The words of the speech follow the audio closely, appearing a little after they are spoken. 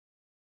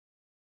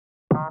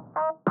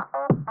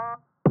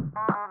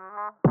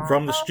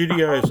From the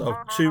studios of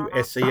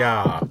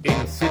 2SER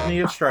in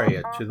Sydney,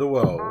 Australia to the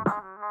world,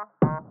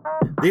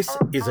 this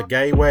is a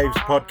Gaywaves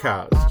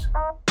podcast,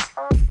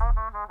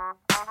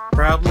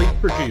 proudly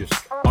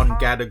produced on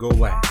Gadigal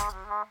land.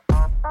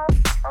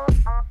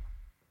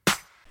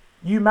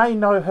 You may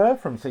know her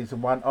from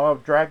season 1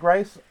 of Drag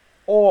Race,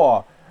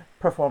 or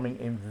performing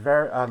in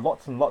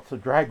lots and lots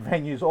of drag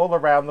venues all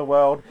around the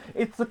world.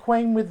 It's the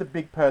queen with the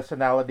big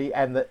personality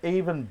and the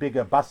even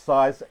bigger bust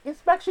size.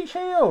 It's Maxi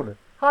Shield.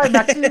 Hi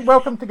Maxi,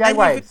 welcome to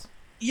Gaywaves.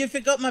 You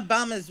forgot my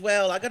bum as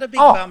well. I got a big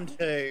bum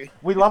too.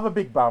 We love a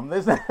big bum.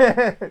 Maxi,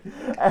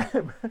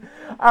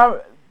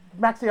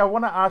 I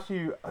want to ask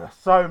you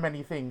so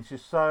many things.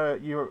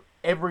 You're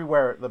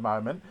everywhere at the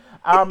moment.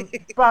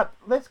 But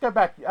let's go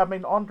back. I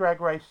mean, on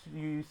Drag Race,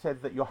 you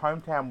said that your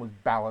hometown was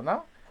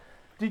Ballina.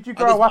 Did you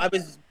grow up? I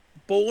was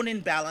born in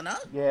Ballina.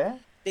 Yeah.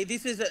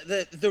 This is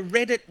the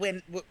Reddit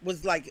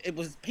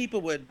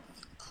people were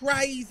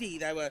crazy.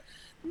 They were,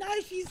 no,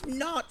 she's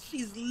not.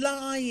 She's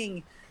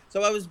lying.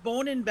 So I was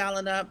born in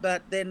Ballina,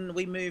 but then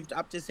we moved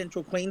up to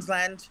Central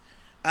Queensland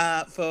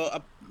for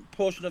a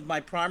portion of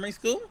my primary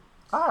school.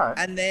 All right.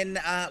 And then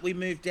we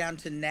moved down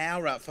to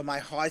Nowra for my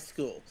high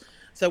school.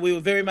 So we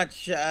were very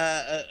much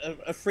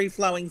a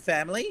free-flowing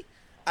family.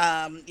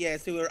 So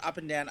we were up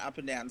and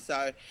down.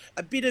 So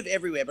a bit of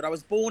everywhere, but I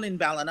was born in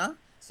Ballina.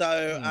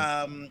 So,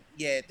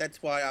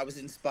 that's why I was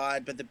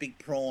inspired by the big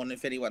prawn,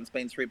 if anyone's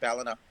been through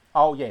Ballina.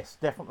 Oh, yes,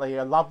 definitely.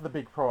 I love the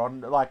big prawn.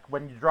 Like,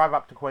 when you drive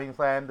up to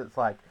Queensland, it's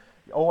like,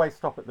 you always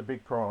stop at the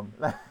big prawn.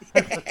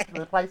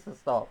 The place to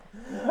stop.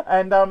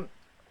 And,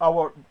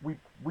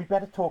 we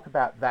better talk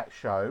about that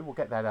show. We'll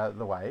get that out of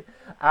the way.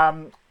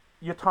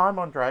 Your time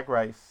on Drag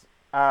Race.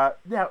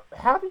 Now,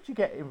 how did you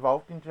get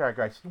involved in Drag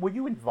Race? Were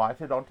you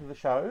invited onto the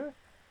show?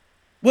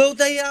 Well,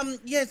 so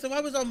I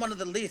was on one of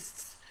the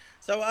lists.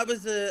 So I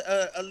was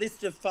a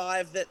list of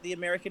 5 that the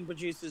American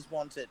producers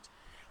wanted.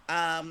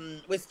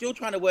 We're still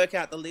trying to work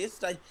out the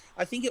list.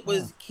 I think it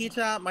was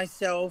Kitta,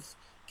 myself,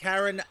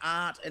 Karen,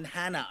 Art, and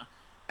Hannah.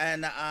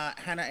 And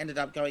Hannah ended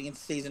up going into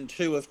season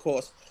 2, of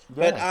course.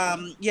 Yeah.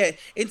 But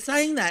in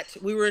saying that,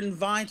 we were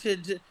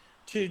invited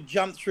to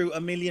jump through a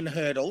million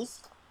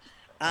hurdles.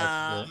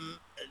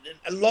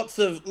 Lots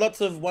of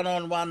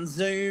one-on-one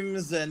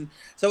Zooms, and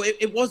so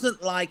it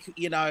wasn't like,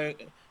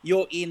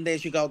 you're in,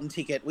 there's your golden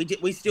ticket.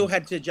 We still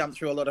had to jump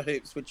through a lot of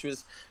hoops, which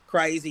was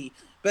crazy.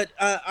 But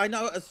I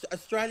know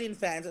Australian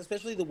fans,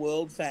 especially the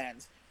world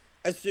fans,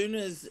 as soon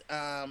as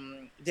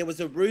there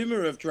was a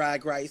rumor of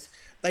Drag Race,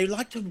 they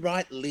like to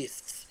write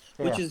lists,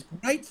 which is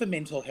great for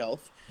mental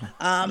health.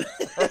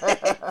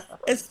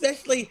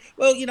 Especially,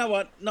 well, you know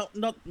what?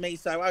 Not me.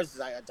 So I was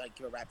say I don't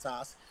give a rat's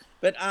ass.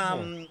 But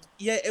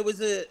it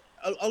was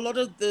a lot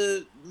of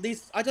the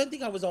lists. I don't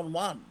think I was on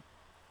one.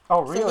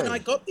 Oh, really? So when I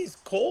got this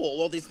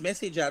call or this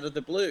message out of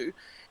the blue,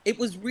 it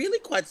was really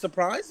quite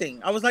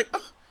surprising. I was like,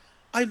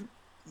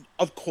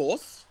 of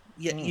course,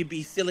 you'd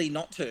be silly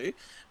not to.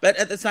 But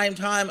at the same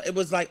time, it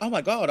was like, oh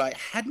my God, I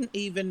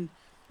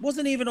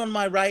wasn't even on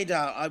my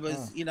radar. I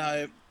was,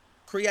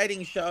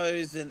 creating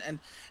shows and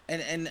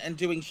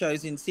doing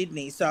shows in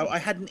Sydney. So I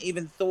hadn't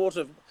even thought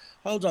of,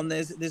 hold on,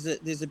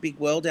 there's a big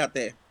world out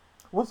there.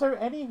 Was there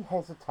any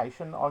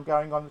hesitation on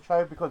going on the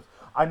show? Because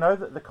I know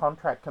that the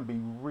contract can be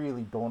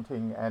really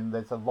daunting and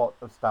there's a lot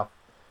of stuff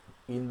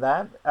in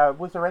that.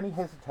 Was there any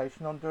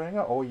hesitation on doing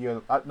it, or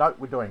no,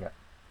 we're doing it?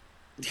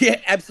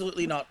 Yeah,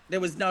 absolutely not. There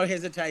was no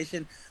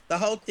hesitation. The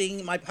whole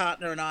thing, my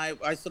partner and I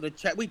sort of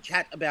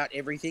chat about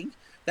everything.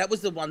 That was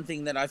the one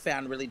thing that I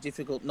found really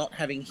difficult, not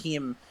having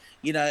him,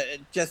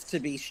 just to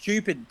be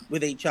stupid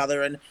with each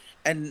other.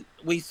 And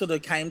we sort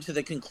of came to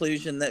the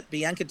conclusion that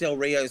Bianca Del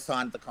Rio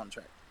signed the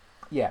contract.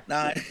 Yeah.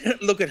 No,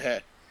 look at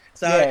her.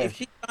 So if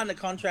she signed the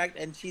contract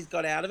and she's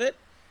got out of it,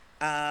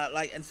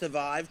 and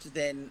survived,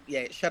 then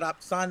shut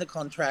up, sign the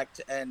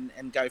contract and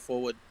go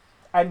forward.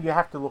 And you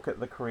have to look at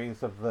the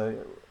careers of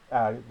the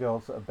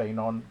girls that have been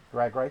on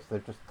Drag Race.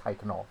 They've just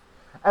taken off.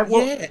 And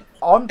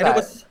on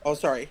that,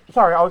 sorry,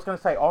 I was going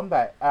to say on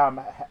that.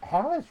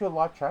 How has your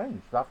life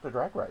changed after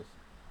Drag Race?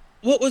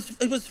 Well,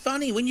 it was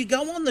funny when you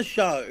go on the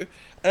show.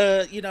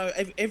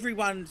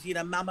 Everyone's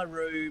Mama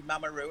Roo, and I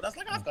was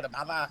like, I've got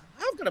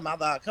a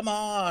mother. Come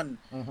on,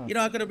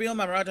 I've got a real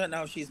mother. I don't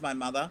know if she's my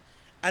mother.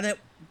 And then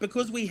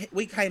because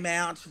we came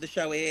out, the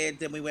show aired,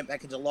 then we went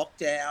back into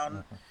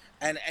lockdown,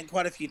 and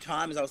quite a few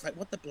times I was like,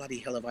 what the bloody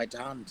hell have I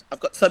done?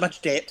 I've got so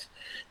much debt,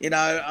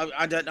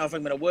 I don't know if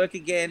I'm going to work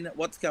again.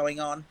 What's going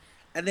on?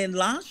 And then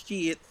last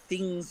year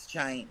things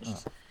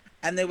changed,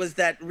 and there was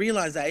that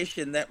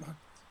realization that,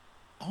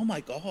 oh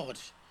my God,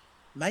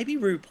 maybe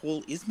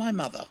RuPaul is my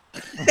mother.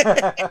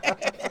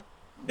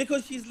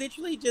 Because she's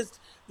literally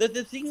just,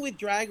 the thing with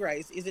Drag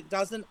Race is it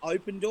doesn't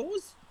open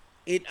doors.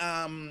 It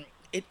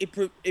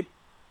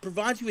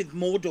provides you with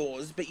more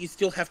doors, but you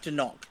still have to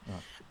knock.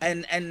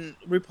 And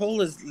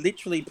RuPaul has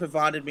literally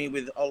provided me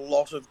with a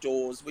lot of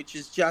doors, which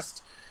is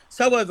just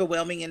so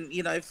overwhelming.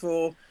 And,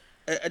 for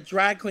a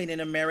drag queen in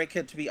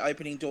America to be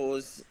opening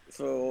doors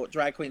for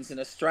drag queens in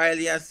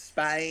Australia,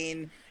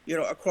 Spain,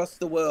 across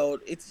the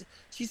world.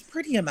 She's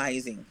pretty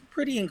amazing,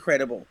 pretty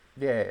incredible.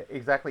 Yeah,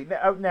 exactly.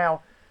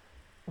 Now,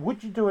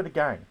 would you do it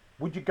again?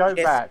 Would you go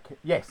Yes. back?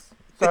 Yes.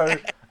 So,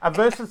 a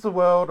versus the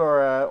world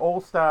or a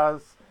All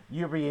Stars,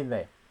 you'll be in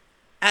there.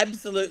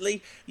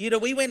 Absolutely.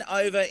 We went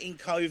over in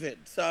COVID.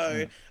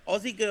 So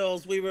Aussie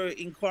girls, we were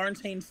in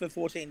quarantine for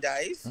 14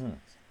 days.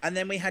 And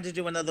then we had to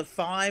do another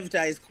 5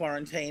 days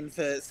quarantine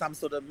for some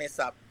sort of mess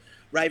up.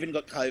 Raven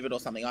got COVID or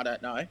something. I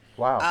don't know.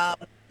 Wow.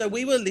 So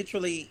we were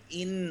literally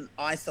in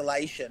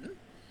isolation.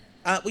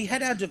 We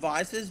had our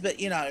devices, but,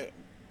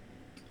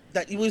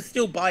 that we were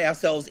still by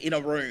ourselves in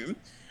a room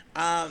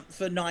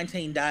for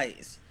 19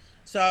 days.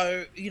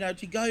 So,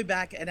 to go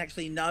back and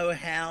actually know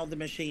how the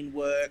machine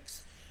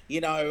works,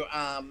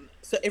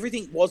 so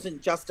everything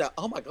wasn't just a,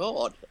 oh my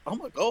God,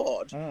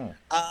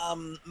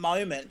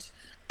 moment,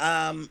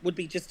 would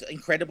be just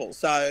incredible.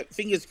 So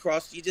fingers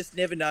crossed, you just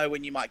never know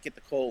when you might get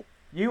the call.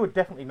 You would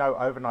definitely know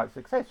overnight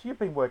success. You've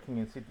been working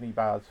in Sydney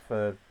bars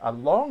for a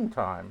long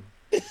time.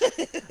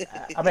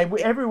 I mean,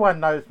 everyone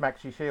knows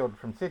Maxi Shield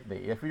from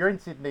Sydney. If you're in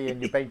Sydney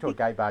and you've been to a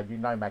gay bar, you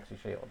know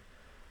Maxi Shield.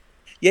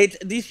 Yeah,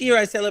 this year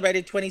I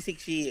celebrated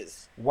 26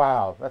 years.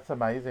 Wow, that's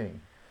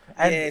amazing.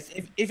 And yes,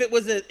 if it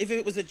was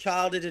a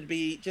child, it'd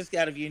be just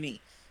out of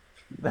uni.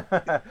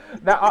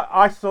 Now,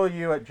 I saw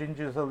you at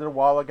Ginger's a little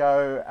while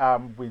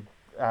ago with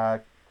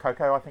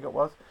Coco, I think it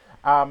was.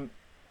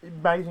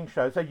 Amazing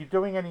show. So you're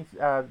doing any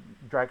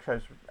drag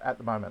shows at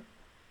the moment?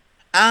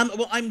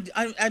 Well,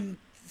 I'm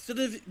sort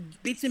of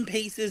bits and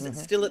pieces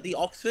still at the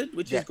Oxford,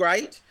 which is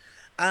great.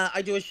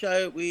 I do a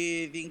show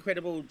with the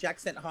incredible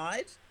Jackson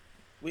Hyde.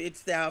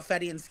 It's our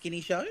Fatty and Skinny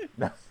show.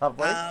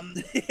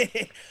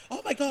 Lovely.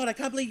 Oh my God, I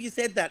can't believe you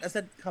said that. I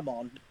said, come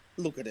on,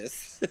 look at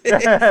us.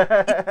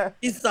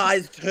 He's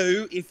size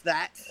 2, if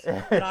that.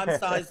 And I'm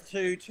size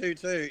 2.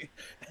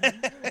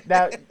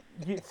 Now,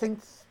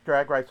 since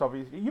Drag Race,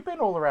 obviously, you've been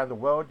all around the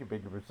world. You've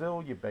been to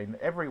Brazil. You've been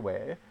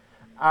everywhere.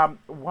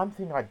 One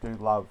thing I do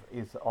love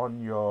is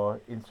on your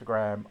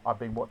Instagram, I've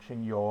been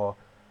watching your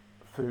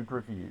food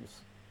reviews.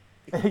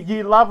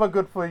 You love a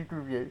good food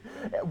review.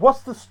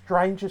 What's the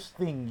strangest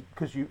thing,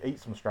 because you eat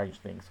some strange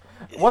things,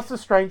 what's the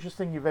strangest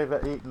thing you've ever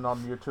eaten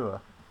on your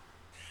tour?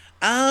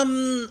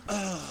 I'm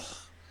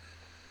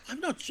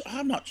not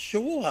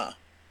sure.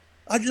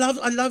 I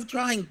love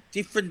trying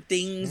different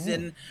things.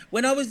 And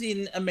when I was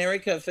in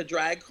America for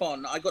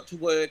DragCon, I got to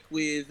work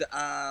with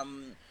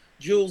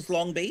Jules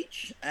Long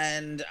Beach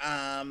and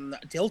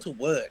Delta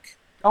Work.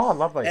 Oh,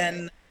 lovely.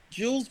 And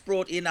Jules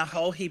brought in a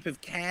whole heap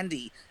of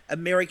candy,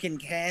 American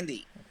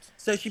candy.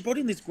 So she brought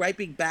in this great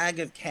big bag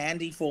of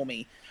candy for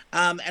me.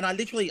 And I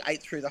literally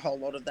ate through the whole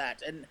lot of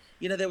that. And,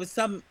 there was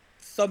some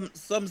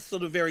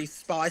sort of very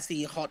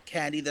spicy hot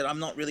candy that I'm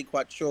not really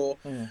quite sure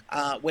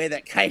where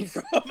that came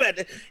from.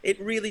 And it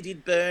really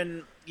did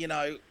burn,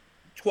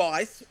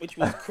 twice, which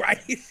was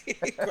crazy.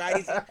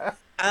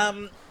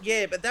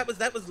 Yeah, but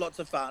that was lots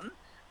of fun.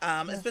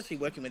 Especially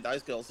working with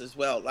those girls as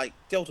well. Like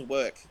Delta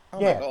Work.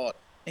 Oh my God.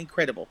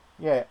 Incredible.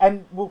 Yeah.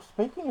 And well,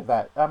 speaking of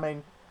that, I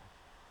mean,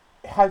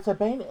 has there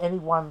been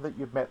anyone that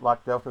you've met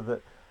like Delta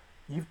that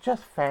you've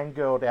just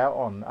fangirled out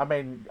on? I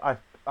mean, I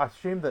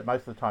assume that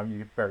most of the time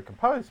you're very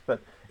composed,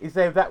 but is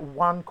there that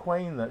one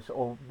queen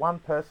or one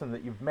person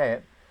that you've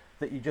met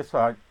that you just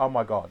like, oh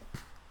my God?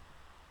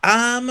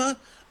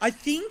 I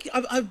think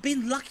I've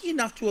been lucky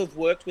enough to have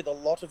worked with a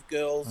lot of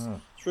girls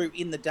through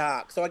In the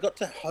Dark. So I got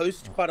to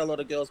host quite a lot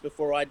of girls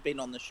before I'd been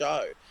on the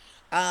show.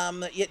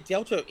 Yeah,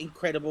 Delta,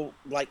 incredible,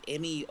 like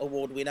Emmy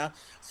Award winner.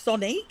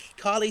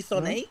 Kylie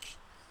Sonique.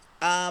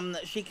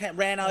 She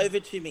ran over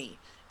to me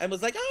and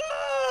was like,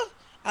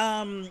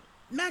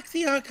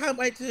 Maxi, I can't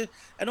wait to...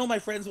 And all my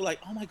friends were like,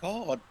 oh my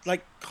God,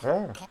 like,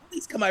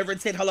 Kylie's come over and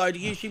said hello to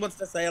you. She wants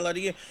to say hello to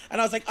you. And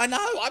I was like, I know,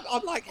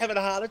 I'm like having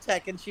a heart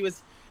attack. And she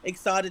was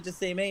excited to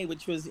see me,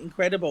 which was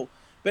incredible.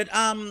 But,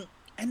 and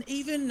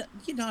even,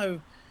 oh,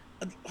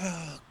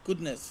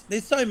 goodness,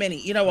 there's so many.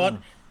 You know what?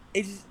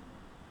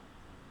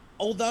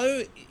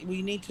 Although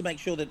we need to make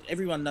sure that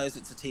everyone knows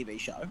it's a TV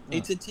show.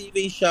 It's a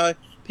TV show.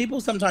 People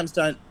sometimes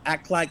don't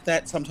act like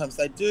that. Sometimes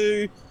they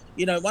do.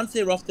 Once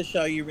they're off the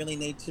show, you really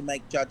need to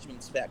make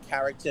judgments about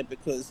character,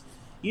 because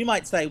you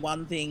might say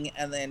one thing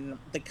and then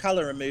the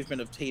colour and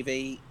movement of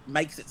TV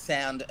makes it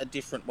sound a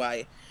different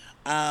way.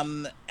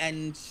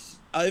 And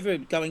over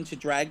going to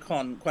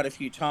DragCon quite a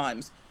few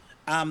times,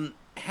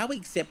 how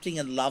accepting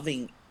and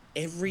loving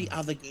every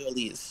other girl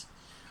is.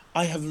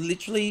 I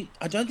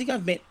don't think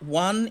I've met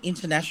one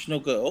international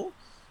girl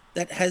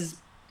that has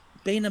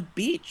been a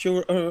bitch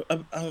or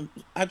an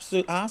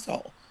absolute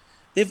asshole.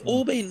 They've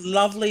all been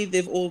lovely.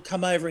 They've all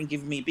come over and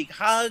given me a big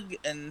hug,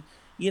 and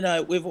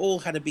we've all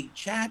had a big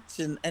chat,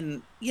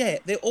 and yeah,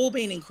 they've all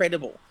been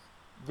incredible.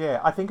 Yeah,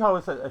 I think I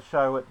was at a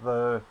show at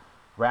the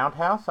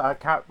Roundhouse.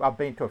 I've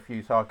been to a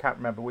few, so I can't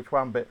remember which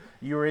one, but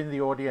you were in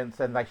the audience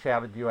and they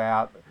shouted you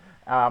out.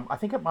 I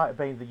think it might have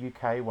been the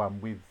UK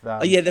one with the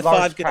Loris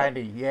 5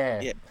 Candy.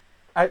 Yeah.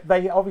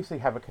 They obviously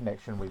have a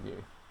connection with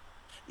you.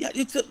 Yeah,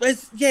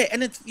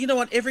 and it's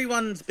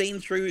everyone's been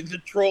through the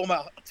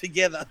trauma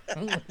together.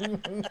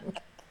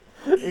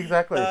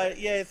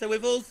 Exactly. So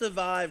we've all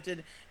survived,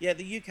 and yeah,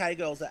 the UK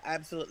girls are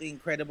absolutely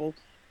incredible.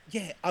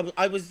 Yeah,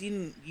 I was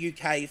in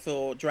UK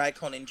for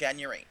DragCon in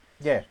January,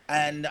 Yeah.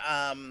 and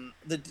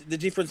the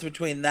difference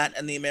between that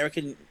and the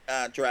American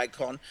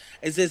DragCon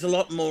is there's a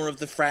lot more of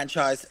the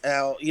franchise,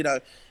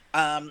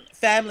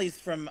 families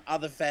from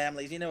other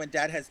families. You know, when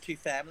Dad has two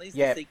families, the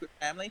Yeah. secret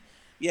family.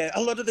 Yeah,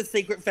 a lot of the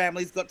secret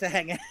families got to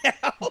hang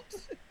out,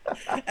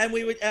 and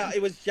we would.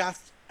 It was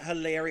just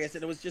hilarious,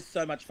 and it was just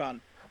so much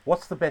fun.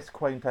 What's the best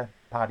queen to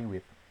party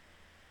with?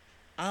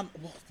 Well,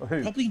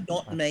 Who? probably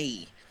not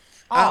me.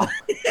 Um, Oh.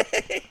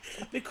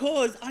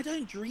 because I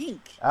don't drink.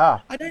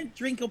 Ah. I don't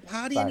drink or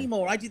party Same.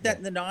 anymore. I did Yeah. that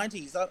in the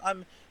 90s.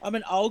 I'm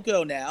an old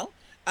girl now.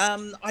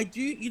 I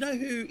do. You know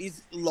who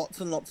is lots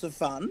and lots of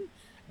fun,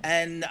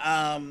 and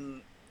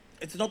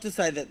it's not to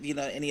say that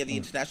any of the Mm.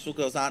 international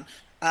girls aren't.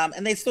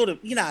 And they're sort of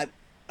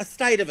a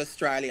state of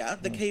Australia,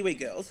 the Kiwi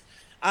girls.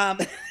 Um,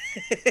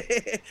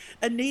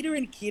 Anita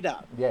and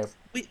Kidda. Yeah.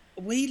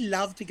 We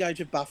love to go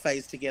to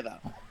buffets together.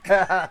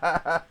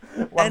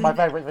 One of my And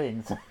favourite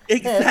things.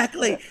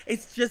 exactly.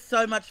 It's just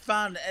so much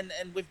fun. And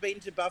we've been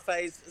to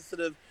buffets sort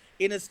of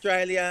in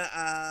Australia.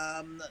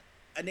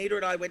 Anita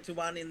and I went to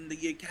one in the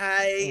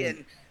UK,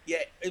 and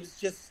yeah,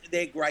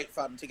 they're great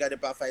fun to go to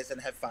buffets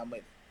and have fun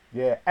with.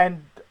 Yeah,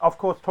 and of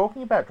course,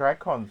 talking about drag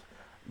cons,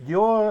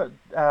 you're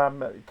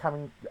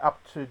coming up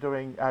to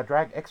doing a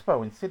drag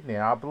expo in Sydney.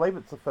 I believe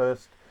it's the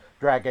first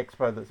drag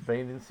expo that's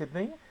been in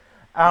Sydney.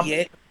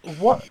 Yeah.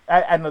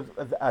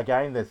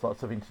 Again, there's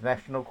lots of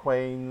international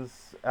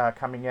queens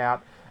coming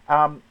out.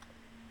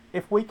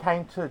 If we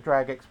came to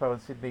Drag Expo in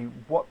Sydney,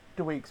 what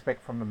do we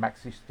expect from a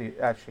Maxi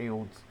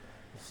Shields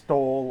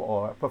stall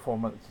or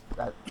performance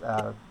at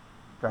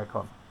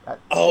DragCon?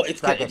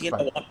 It's Drag good. You Expo?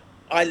 know what?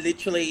 I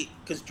literally,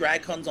 because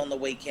DragCon's on the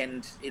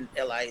weekend in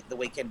LA the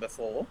weekend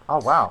before. Oh,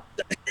 wow.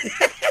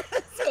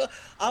 So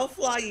I'll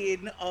fly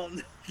in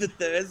on the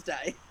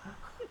Thursday,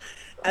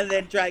 and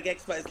then Drag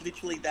Expo is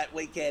literally that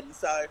weekend.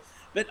 So,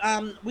 but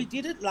we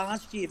did it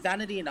last year.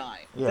 Vanity and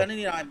I. Yeah.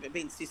 Vanity and I have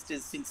been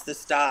sisters since the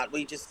start.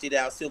 We just did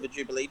our Silver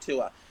Jubilee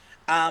tour,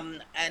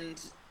 and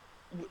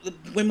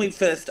when we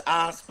first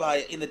asked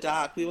in the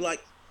dark, we were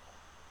like,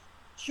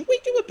 "Should we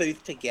do a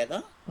booth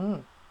together?"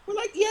 Mm. We're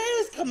like,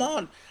 "Yes, come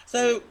on!"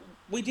 So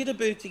we did a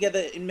booth together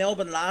in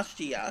Melbourne last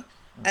year.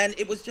 And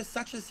it was just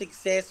such a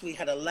success. We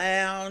had a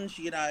lounge,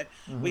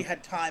 we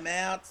had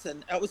timeouts,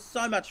 and it was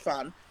so much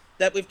fun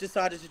that we've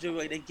decided to do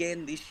it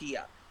again this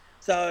year.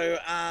 So,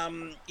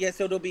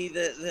 so it'll be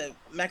the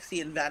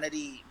Maxi and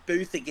Vanity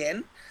booth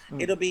again.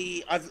 It'll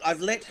be,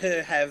 I've let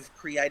her have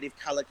creative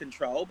color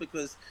control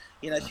because,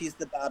 she's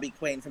the Barbie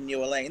queen from New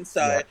Orleans.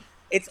 So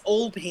it's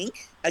all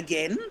pink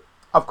again.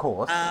 Of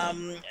course.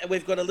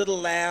 We've got a little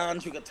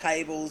lounge, we've got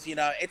tables,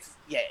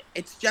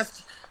 it's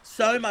just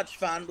so much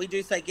fun. We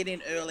do say get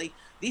in early.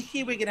 This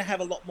year we're going to have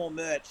a lot more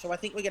merch. So I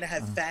think we're going to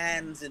have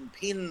fans and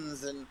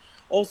pins and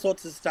all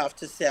sorts of stuff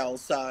to sell.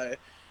 So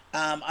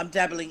I'm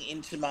dabbling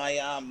into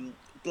my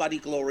bloody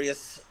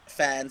glorious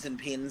fans and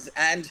pins,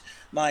 and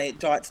my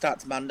diet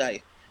starts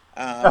Monday.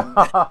 Fans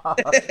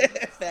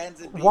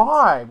and pins.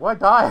 Why? Why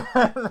diet?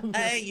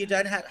 Hey, it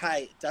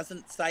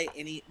doesn't say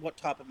what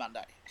type of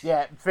Monday.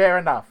 Yeah, fair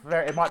enough.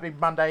 It might be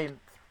Monday in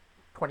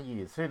 20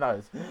 years. Who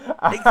knows?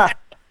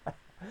 Exactly.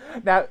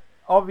 Now,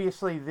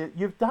 obviously,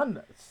 you've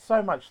done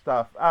so much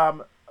stuff.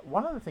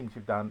 One of the things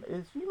you've done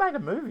is you made a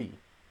movie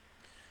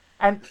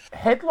and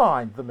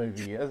headlined the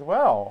movie as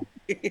well.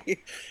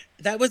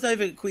 That was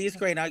over at Queer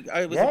Screen.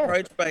 I was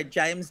approached by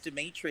James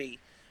Dimitri,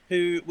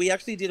 who we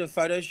actually did a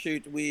photo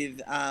shoot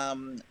with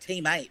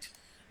Team 8,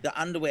 the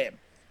underwear.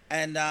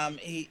 And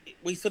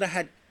we sort of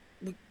had,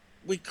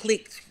 we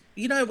clicked.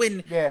 You know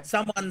when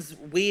someone's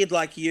weird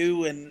like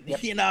you, and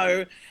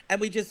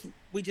and we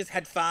just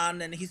had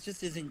fun, and he's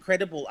just this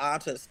incredible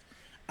artist.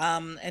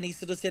 And he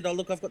sort of said, "Oh,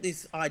 look, I've got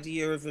this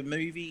idea of a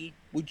movie.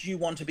 Would you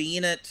want to be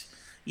in it?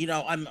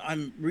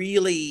 I'm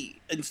really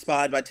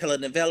inspired by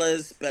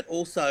telenovelas, but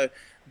also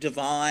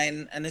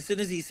Divine." And as soon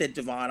as he said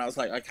Divine, I was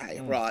like, "Okay,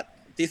 right,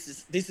 this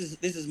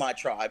is my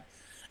tribe."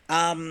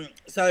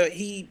 So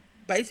he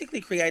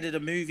basically created a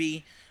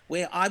movie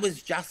where I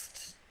was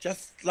just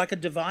like a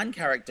Divine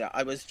character.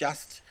 I was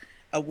just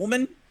a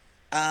woman.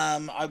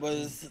 I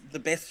was the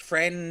best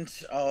friend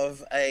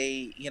of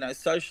a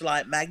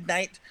socialite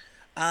magnate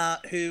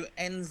who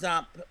ends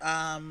up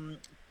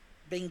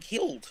being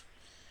killed.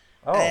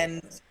 Oh.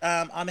 And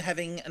I'm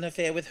having an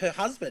affair with her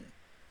husband.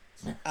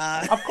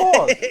 Of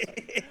course.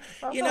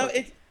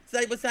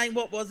 They were saying,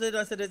 what was it?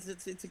 I said,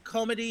 it's a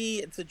comedy,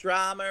 it's a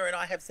drama, and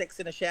I have sex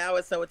in a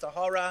shower, so it's a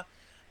horror.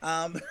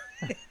 But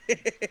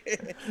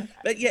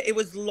yeah, it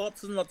was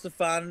lots and lots of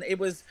fun. It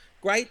was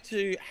great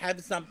to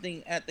have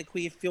something at the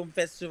Queer Film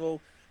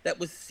Festival that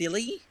was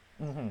silly.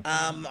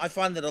 I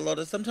find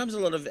that sometimes a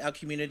lot of our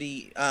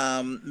community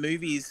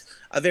movies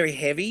are very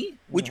heavy,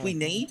 which we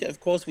need. Of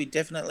course, we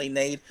definitely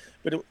need.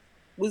 But it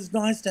was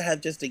nice to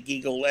have just a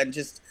giggle and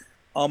just,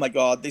 oh my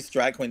God, this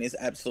drag queen is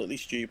absolutely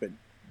stupid.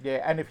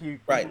 Yeah, and if you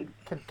can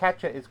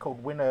catch it, it's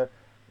called Winner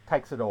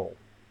Takes It All.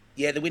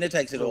 Yeah, the winner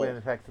takes it all. The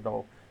winner takes it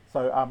all.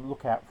 So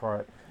look out for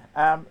it.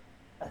 Um,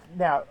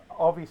 Now,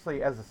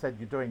 obviously, as I said,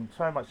 you're doing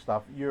so much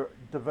stuff. You're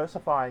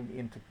diversifying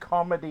into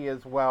comedy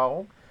as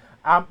well.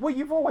 Well,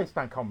 you've always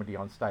done comedy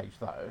on stage,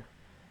 though.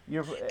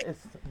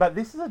 But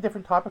this is a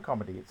different type of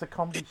comedy. It's a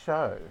comedy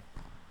show.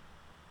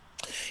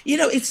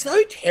 It's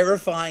so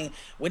terrifying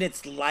when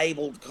it's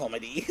labeled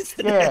comedy,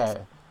 isn't it? Yeah,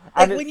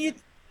 and Like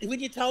it's when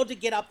you're told to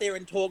get up there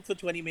and talk for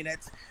 20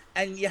 minutes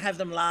and you have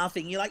them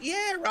laughing, you're like,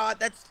 yeah, right,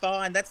 that's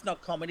fine. That's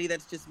not comedy.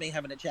 That's just me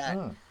having a chat.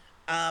 mm.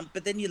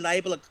 But then you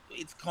label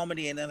it's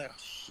comedy, and then they're like,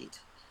 oh, shit,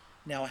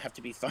 now I have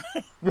to be funny.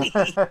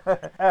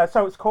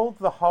 So it's called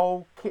the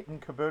whole Kit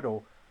and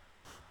Caboodle.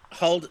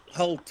 Whole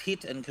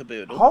tit and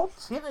caboodle. Whole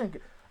tit and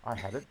I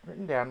had it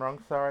written down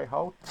wrong. Sorry,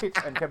 whole tit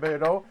and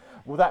caboodle.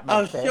 Well, that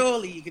Oh, makes sense.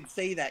 surely you can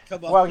see that.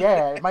 Come on. Well,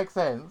 yeah, it makes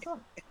sense.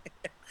 Well,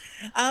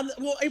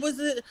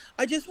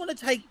 I just want to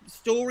take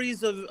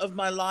stories of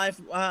my life.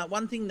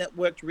 One thing that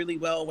worked really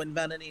well when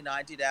Vanity and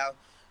I did our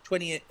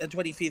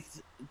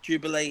 25th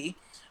Jubilee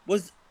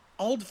was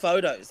old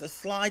photos, a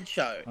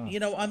slideshow.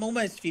 I'm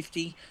almost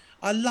 50.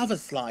 I love a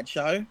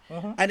slideshow,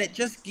 and it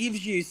just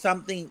gives you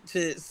something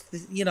to,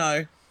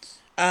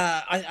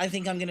 I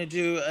think I'm going to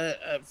do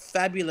a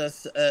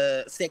fabulous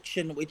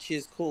section which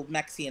is called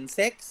Maxi and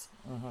Sex,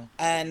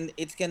 and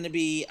it's going to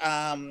be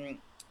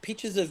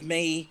pictures of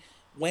me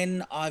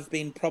when I've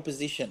been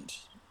propositioned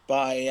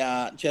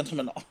by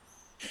gentlemen.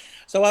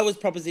 So I was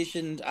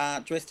propositioned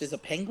dressed as a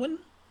penguin.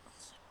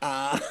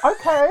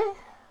 Okay.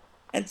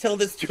 And tell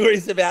the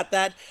stories about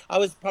that.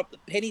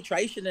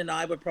 Penetration and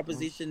I were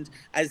propositioned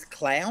as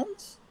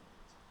clowns,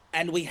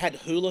 and we had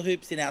hula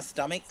hoops in our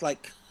stomachs,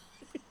 like.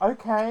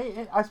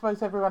 Okay, I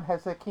suppose everyone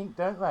has their kink,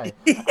 don't they?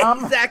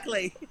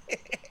 Exactly.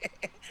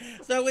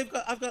 So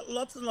I've got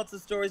lots and lots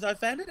of stories. I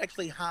found it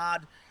actually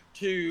hard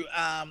to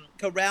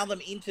corral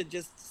them into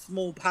just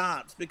small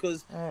parts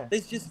because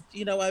there's just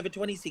over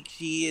 26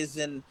 years,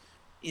 and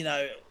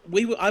I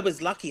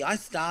was lucky. I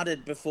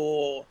started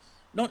before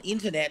not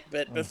internet,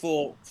 but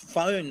before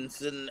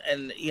phones and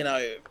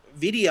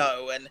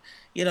video, and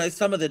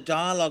some of the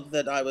dialogue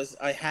that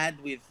I had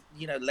with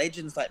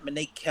legends like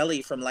Monique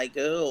Kelly from Les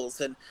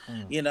Girls, and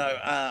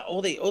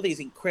all these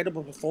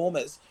incredible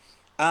performers.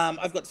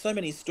 I've got so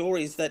many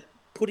stories that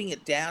putting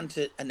it down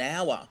to an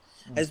hour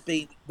has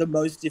been the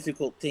most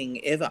difficult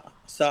thing ever.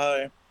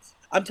 So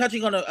I'm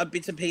touching on a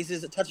bits and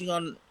pieces, touching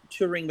on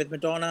touring with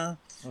Madonna,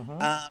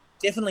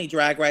 definitely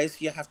Drag Race.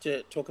 You have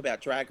to talk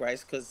about Drag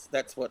Race because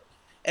that's what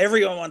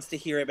everyone wants to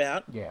hear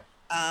about. Yeah.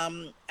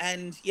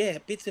 And yeah,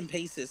 bits and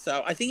pieces.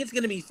 So I think it's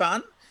going to be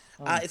fun.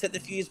 It's at the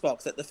Fuse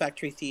Box at the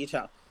Factory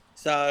Theatre.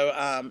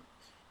 So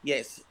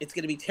yes, it's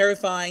going to be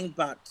terrifying,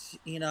 but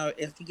I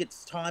think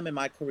it's time in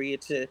my career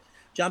to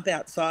jump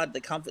outside the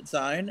comfort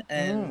zone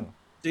and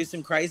do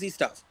some crazy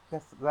stuff.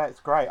 That's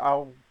great.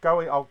 I'll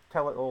tell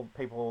all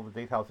the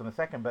details in a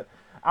second, but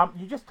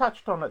you just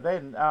touched on it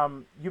then.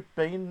 You've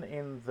been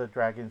in the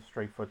drag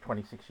industry for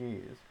 26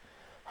 years.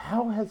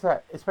 How has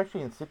that,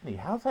 especially in Sydney,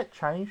 how's that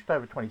changed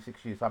over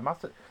 26 years? I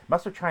must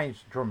have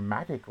changed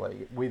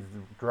dramatically with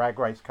Drag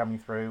Race coming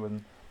through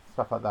and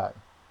stuff like that.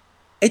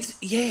 It's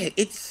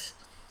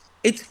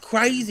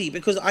crazy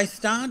because I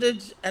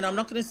started, and I'm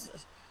not gonna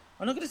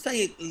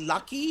say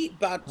lucky,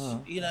 but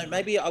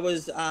maybe I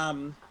was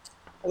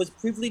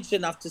privileged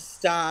enough to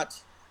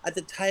start at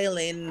the tail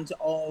end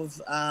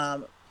of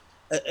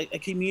a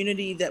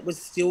community that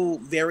was still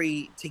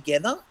very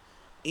together,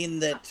 in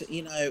that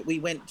we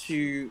went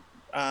to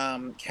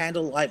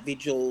candlelight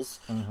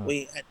vigils,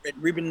 we had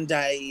red ribbon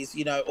days,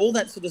 all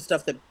that sort of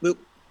stuff that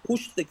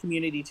pushed the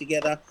community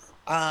together.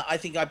 I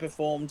think I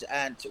performed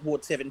at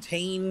Ward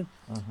 17,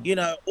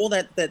 all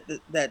that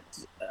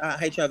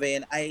HIV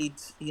and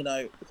AIDS,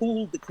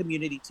 pulled the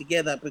community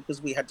together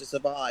because we had to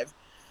survive.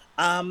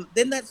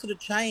 Then that sort of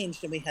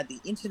changed, and we had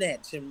the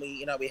internet, and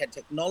we had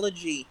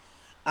technology,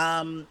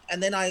 and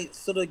then I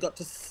sort of got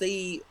to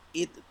see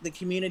the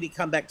community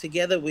come back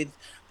together with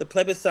the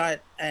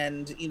plebiscite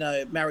and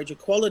marriage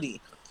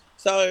equality.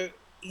 So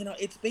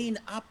it's been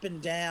up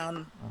and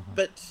down,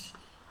 but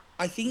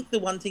I think the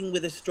one thing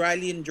with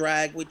Australian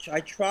drag, which I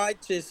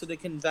tried to sort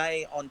of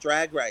convey on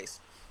Drag Race,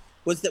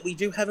 was that we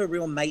do have a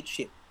real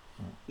mateship.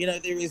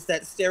 There is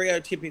that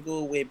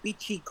stereotypical we're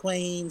bitchy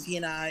queens,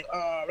 blah,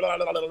 blah,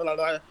 blah, blah,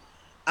 blah.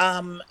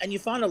 And you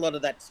find a lot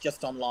of that's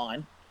just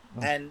online.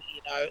 And,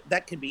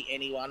 that can be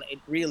anyone. It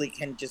really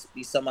can just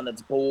be someone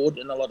that's bored,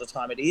 and a lot of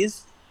time it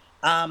is.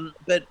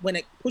 But when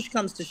push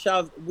comes to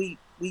shove, we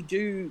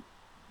do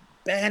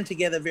band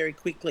together very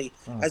quickly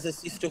as a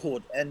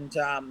sisterhood. And,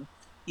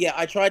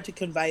 I tried to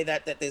convey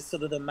that there's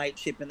sort of the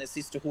mateship and the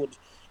sisterhood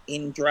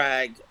in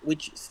drag,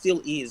 which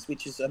still is,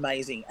 which is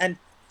amazing. And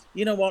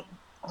you know what?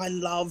 I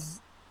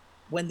love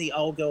when the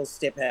old girls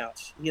step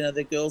out,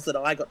 the girls that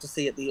I got to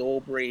see at the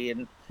Albury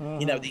and,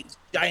 the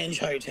Exchange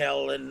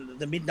Hotel and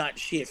the Midnight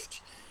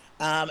Shift.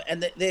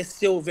 And they're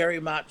still very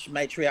much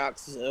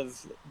matriarchs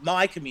of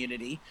my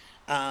community,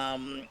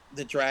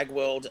 the drag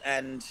world.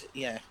 And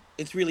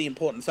it's really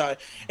important. So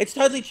it's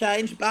totally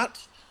changed.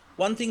 But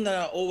one thing that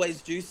I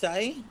always do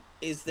say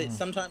is that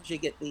sometimes you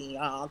get the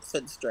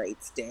Oxford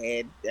Street's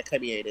dead, the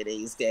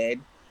community's dead.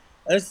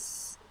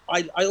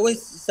 I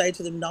always say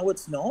to them, no,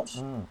 it's not.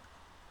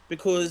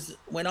 Because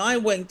when I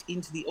went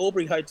into the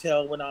Albury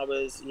Hotel when I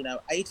was,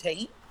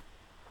 18,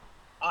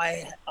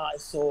 I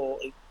saw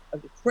an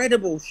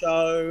incredible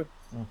show.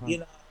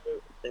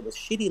 There was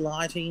shitty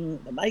lighting,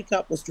 the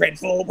makeup was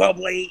dreadful,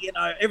 probably,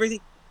 everything.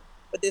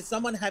 But there's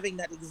someone having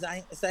that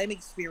same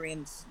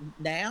experience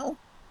now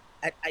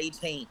at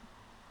 18.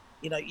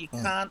 You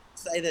can't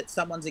say that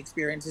someone's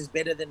experience is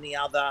better than the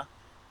other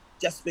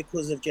just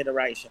because of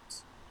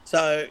generations.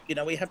 So,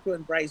 we have to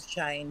embrace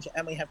change,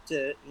 and we have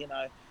to,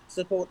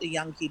 support the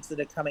young kids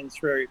that are coming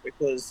through,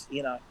 because,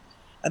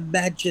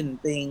 imagine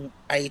being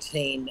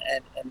 18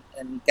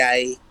 and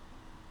gay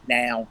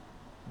now.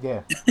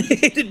 Yeah.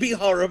 It'd be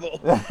horrible.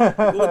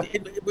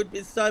 It would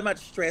be so much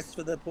stress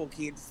for the poor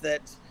kids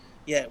that,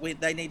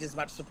 they need as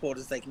much support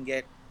as they can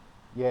get.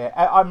 Yeah,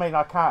 I mean,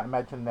 I can't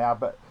imagine now,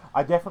 but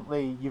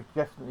you've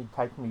definitely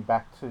taken me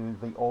back to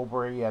the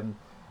Albury, and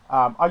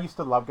I used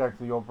to love going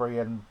to the Albury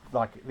and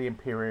like the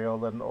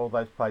Imperial and all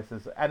those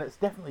places, and it's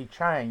definitely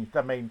changed.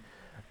 I mean,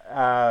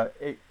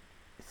 it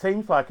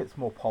seems like it's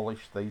more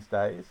polished these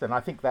days, and I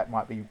think that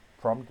might be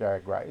from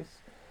Drag Race.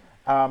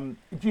 Do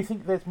you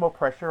think there's more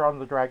pressure on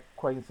the drag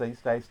queens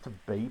these days to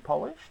be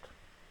polished?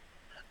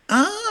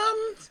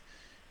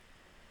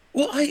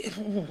 Well,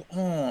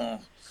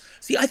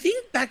 see, I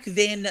think back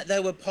then they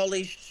were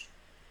polished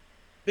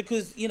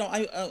because,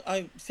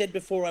 I said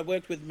before I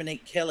worked with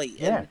Monique Kelly.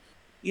 Yeah.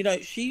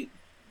 And,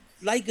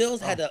 Les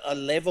Girls had a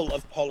level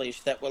of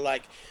polish that were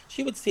like,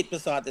 she would sit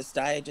beside the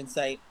stage and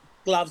say,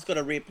 gloves got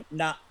to rip,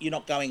 nah, you're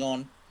not going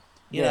on.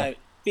 You know,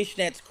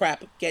 fishnets,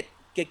 crap, get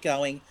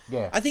going.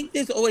 Yeah. I think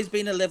there's always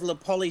been a level of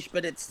polish,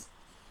 but it's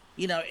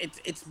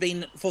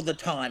been for the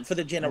time, for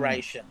the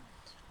generation.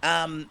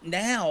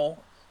 Now,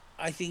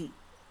 I think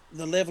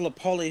the level of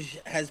polish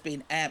has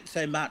been amped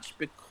so much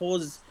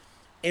because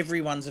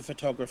everyone's a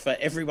photographer,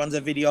 everyone's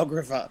a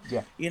videographer.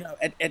 Yeah.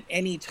 At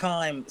any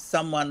time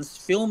someone's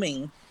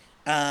filming,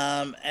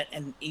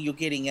 and you're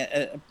getting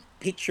a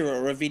picture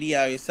or a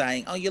video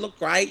saying, "Oh, you look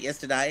great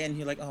yesterday," and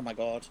you're like, "Oh my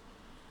God,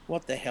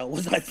 what the hell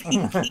was I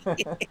thinking?"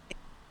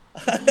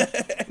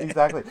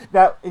 Exactly.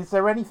 Now, is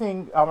there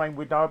anything? I mean,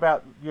 we know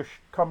about your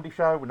comedy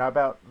show. We know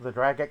about the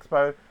Drag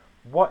Expo.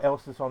 What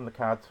else is on the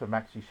cards for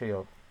Maxi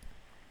Shield?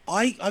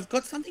 I've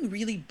got something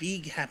really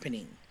big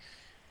happening,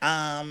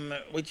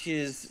 which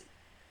is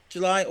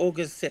July,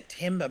 August,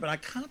 September, but I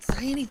can't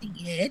say anything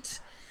yet.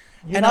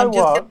 You know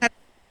what?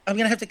 I'm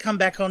going to have to come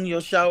back on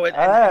your show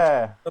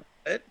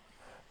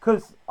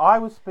because I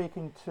was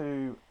speaking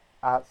to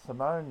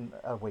Simone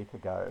a week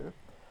ago,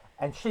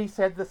 and she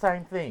said the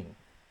same thing.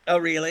 Oh,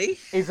 really?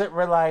 Is it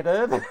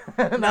related?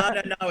 No.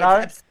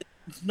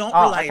 It's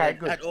not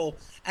related at all.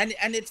 And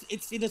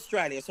it's in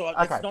Australia, so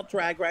it's not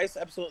Drag Race.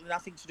 Absolutely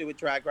nothing to do with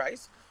Drag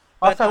Race.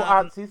 But, so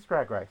Arts is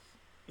Drag Race?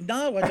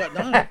 No, I don't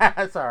know.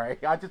 Sorry,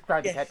 I just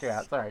tried to catch you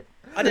out. Sorry.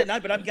 I don't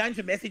know, but I'm going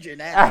to message you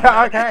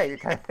now. Okay.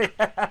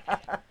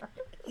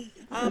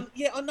 I'm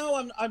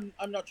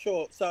not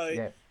sure.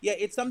 So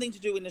it's something to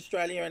do in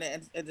Australia, and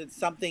it's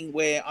something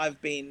where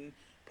I've been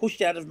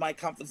pushed out of my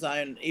comfort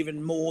zone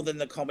even more than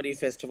the comedy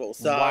festival.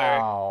 So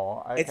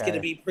wow, okay. It's going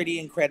to be pretty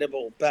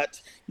incredible. But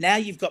now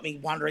you've got me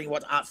wondering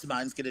what Art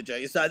Simone's going to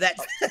do. So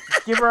that's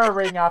give her a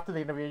ring after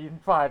the interview. You can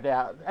find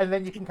out, and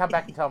then you can come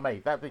back and tell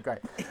me. That'd be great.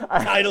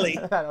 Totally.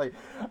 Totally.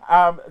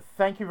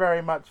 Thank you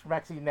very much,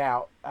 Maxi.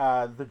 Now,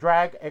 the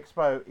Drag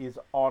Expo is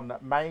on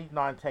May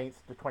 19th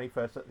to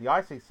 21st at the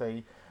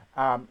ICC.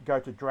 Go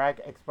to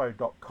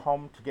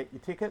dragexpo.com to get your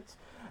tickets.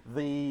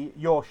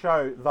 Your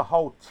show, The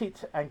Whole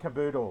Tit and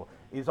Kaboodle,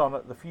 is on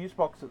at the Fuse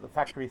Box at the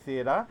Factory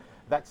Theatre.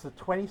 That's the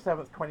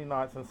 27th,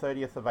 29th and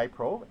 30th of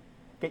April.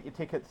 Get your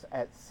tickets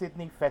at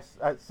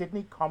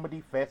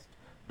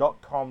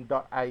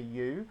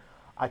sydneycomedyfest.com.au.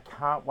 I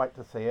can't wait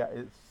to see it.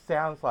 It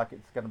sounds like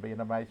it's going to be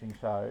an amazing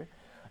show.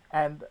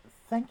 And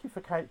thank you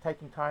for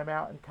taking time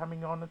out and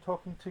coming on and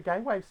talking to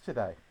Gaywaves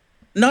today.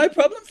 No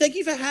problem. Thank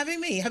you for having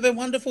me. Have a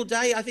wonderful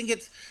day. I think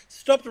it's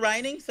stopped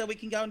raining, so we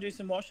can go and do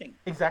some washing.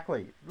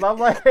 Exactly.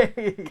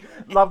 Lovely.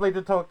 Lovely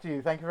to talk to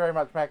you. Thank you very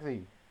much,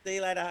 Maxi. See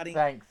you later, Hardy.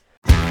 Thanks.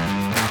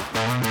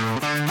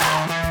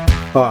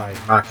 Hi,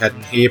 Mark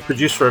Haddon here,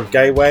 producer of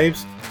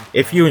Gaywaves.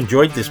 If you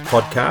enjoyed this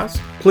podcast,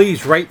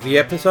 please rate the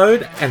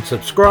episode and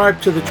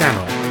subscribe to the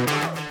channel.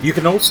 You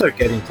can also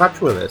get in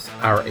touch with us.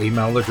 Our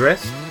email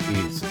address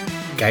is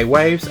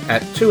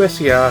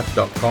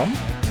gaywaves@2ser.com.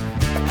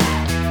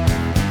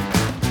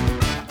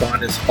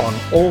 Find us on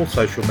all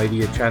social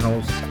media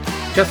channels.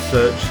 Just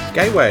search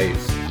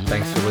Gaywaves.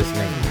 Thanks for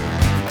listening.